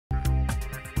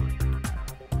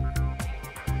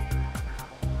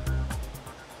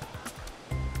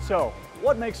So,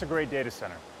 what makes a great data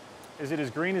center? Is it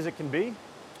as green as it can be?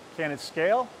 Can it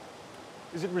scale?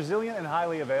 Is it resilient and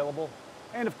highly available?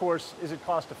 And of course, is it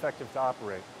cost effective to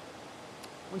operate?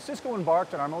 When Cisco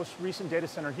embarked on our most recent data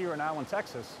center here in Allen,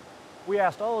 Texas, we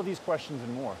asked all of these questions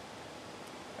and more.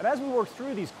 And as we worked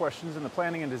through these questions in the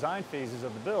planning and design phases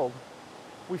of the build,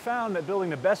 we found that building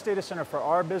the best data center for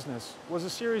our business was a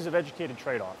series of educated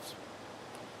trade-offs.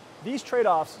 These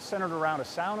trade-offs centered around a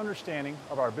sound understanding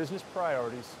of our business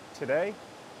priorities today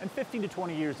and 15 to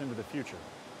 20 years into the future.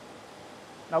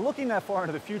 Now, looking that far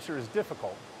into the future is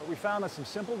difficult, but we found that some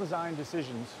simple design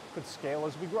decisions could scale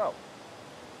as we grow.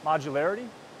 Modularity,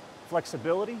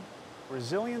 flexibility,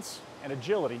 resilience, and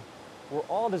agility were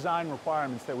all design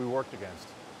requirements that we worked against.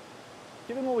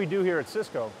 Given what we do here at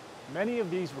Cisco, many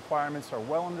of these requirements are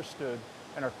well understood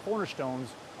and are cornerstones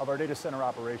of our data center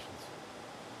operations.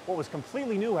 What was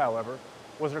completely new, however,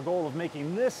 was our goal of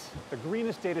making this the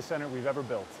greenest data center we've ever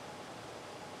built.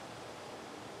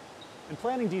 In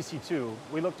planning DC2,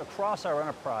 we looked across our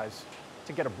enterprise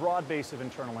to get a broad base of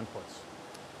internal inputs.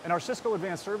 In our Cisco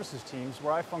Advanced Services teams,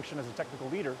 where I function as a technical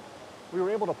leader, we were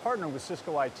able to partner with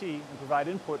Cisco IT and provide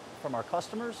input from our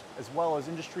customers as well as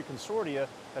industry consortia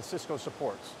that Cisco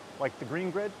supports, like the Green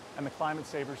Grid and the Climate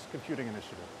Savers Computing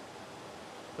Initiative.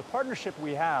 The partnership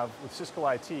we have with Cisco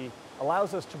IT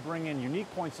allows us to bring in unique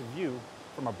points of view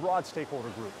from a broad stakeholder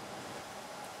group.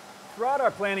 Throughout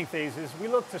our planning phases, we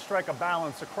look to strike a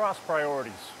balance across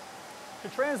priorities. To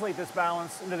translate this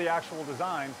balance into the actual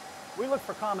design, we look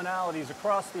for commonalities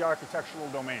across the architectural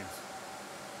domains.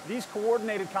 These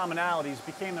coordinated commonalities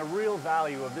became the real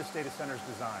value of this data center's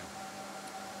design.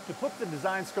 To put the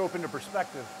design scope into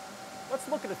perspective, let's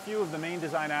look at a few of the main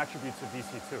design attributes of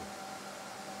DC2.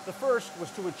 The first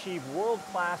was to achieve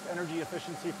world-class energy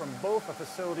efficiency from both a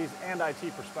facilities and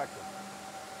IT perspective.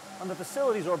 On the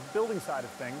facilities or building side of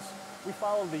things, we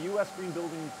followed the U.S. Green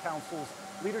Building Council's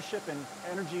Leadership in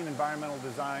Energy and Environmental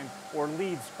Design, or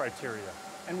LEEDS criteria,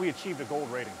 and we achieved a gold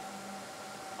rating.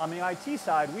 On the IT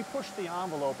side, we pushed the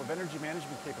envelope of energy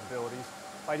management capabilities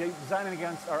by designing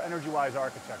against our EnergyWise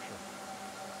architecture.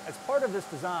 As part of this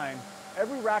design,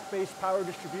 every rack-based power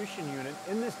distribution unit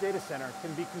in this data center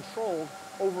can be controlled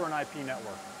over an IP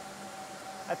network.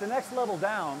 At the next level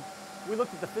down, we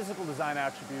looked at the physical design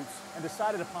attributes and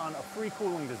decided upon a free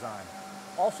cooling design,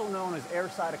 also known as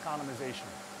airside economization.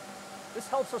 This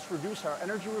helps us reduce our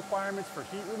energy requirements for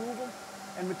heat removal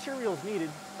and materials needed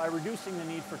by reducing the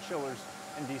need for chillers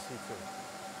in DC2.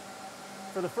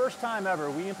 For the first time ever,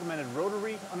 we implemented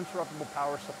rotary uninterruptible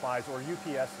power supplies, or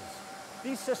UPSs.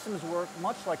 These systems work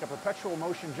much like a perpetual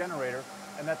motion generator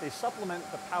in that they supplement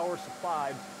the power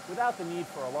supplied without the need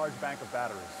for a large bank of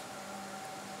batteries.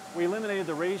 We eliminated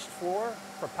the raised floor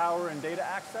for power and data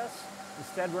access,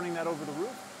 instead running that over the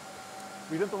roof.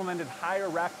 We've implemented higher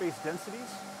rack-based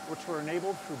densities, which were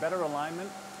enabled through better alignment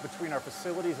between our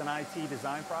facilities and IT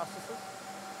design processes.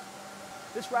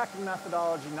 This racking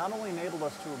methodology not only enabled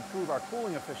us to improve our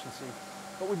cooling efficiency,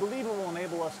 but we believe it will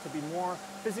enable us to be more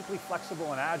physically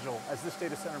flexible and agile as this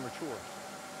data center matures.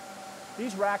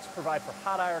 These racks provide for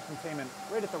hot air containment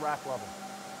right at the rack level.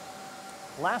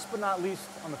 Last but not least,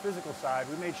 on the physical side,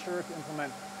 we made sure to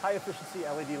implement high-efficiency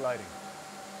LED lighting.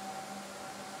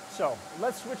 So,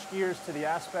 let's switch gears to the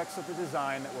aspects of the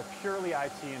design that were purely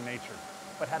IT in nature,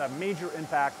 but had a major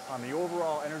impact on the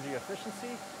overall energy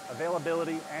efficiency,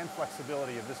 availability, and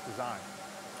flexibility of this design.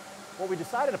 What we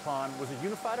decided upon was a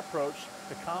unified approach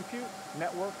to compute,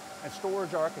 network, and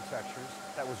storage architectures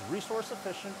that was resource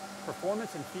efficient,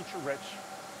 performance and feature rich,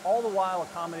 all the while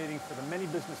accommodating for the many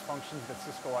business functions that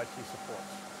Cisco IT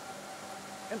supports.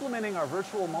 Implementing our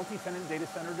virtual multi-tenant data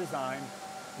center design,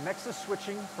 Nexus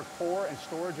switching for core and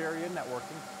storage area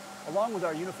networking, along with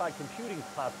our unified computing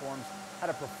platforms, had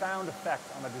a profound effect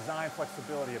on the design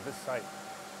flexibility of this site.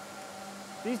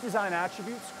 These design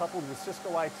attributes, coupled with Cisco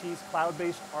IT's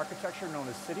cloud-based architecture known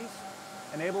as cities,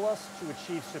 enable us to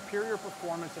achieve superior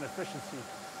performance and efficiency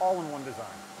all in one design.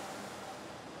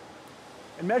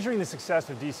 In measuring the success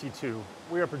of DC2,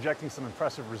 we are projecting some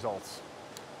impressive results.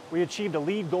 We achieved a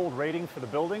LEED Gold rating for the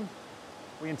building.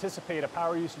 We anticipate a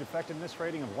power usage effectiveness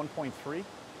rating of 1.3.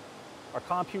 Our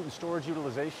compute and storage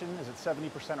utilization is at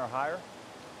 70% or higher,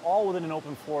 all within an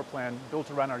open floor plan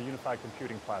built around our unified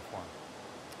computing platform.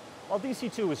 While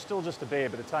DC2 is still just a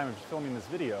babe at the time of filming this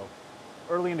video,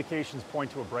 early indications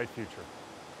point to a bright future.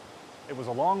 It was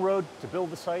a long road to build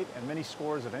the site, and many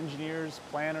scores of engineers,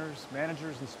 planners,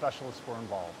 managers, and specialists were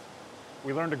involved.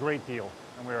 We learned a great deal,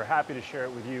 and we are happy to share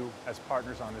it with you as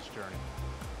partners on this journey.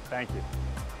 Thank you.